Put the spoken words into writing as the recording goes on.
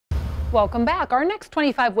Welcome back. Our next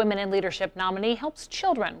 25 Women in Leadership nominee helps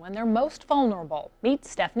children when they're most vulnerable. Meet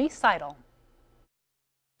Stephanie Seidel.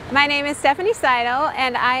 My name is Stephanie Seidel,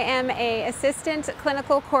 and I am an assistant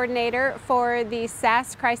clinical coordinator for the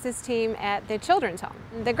SAS crisis team at the Children's Home.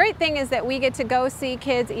 The great thing is that we get to go see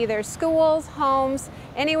kids either schools, homes,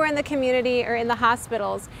 anywhere in the community or in the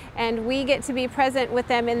hospitals, and we get to be present with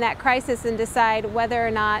them in that crisis and decide whether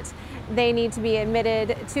or not they need to be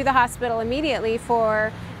admitted to the hospital immediately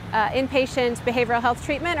for inpatient behavioral health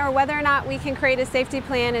treatment, or whether or not we can create a safety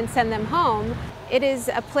plan and send them home. It is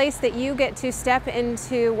a place that you get to step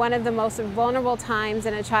into one of the most vulnerable times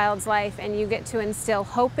in a child's life, and you get to instill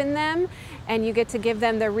hope in them, and you get to give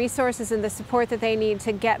them the resources and the support that they need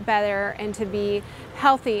to get better and to be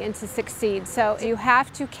healthy and to succeed. So you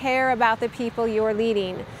have to care about the people you're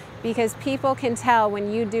leading, because people can tell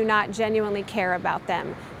when you do not genuinely care about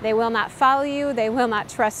them. They will not follow you, they will not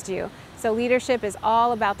trust you. So leadership is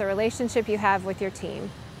all about the relationship you have with your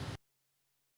team.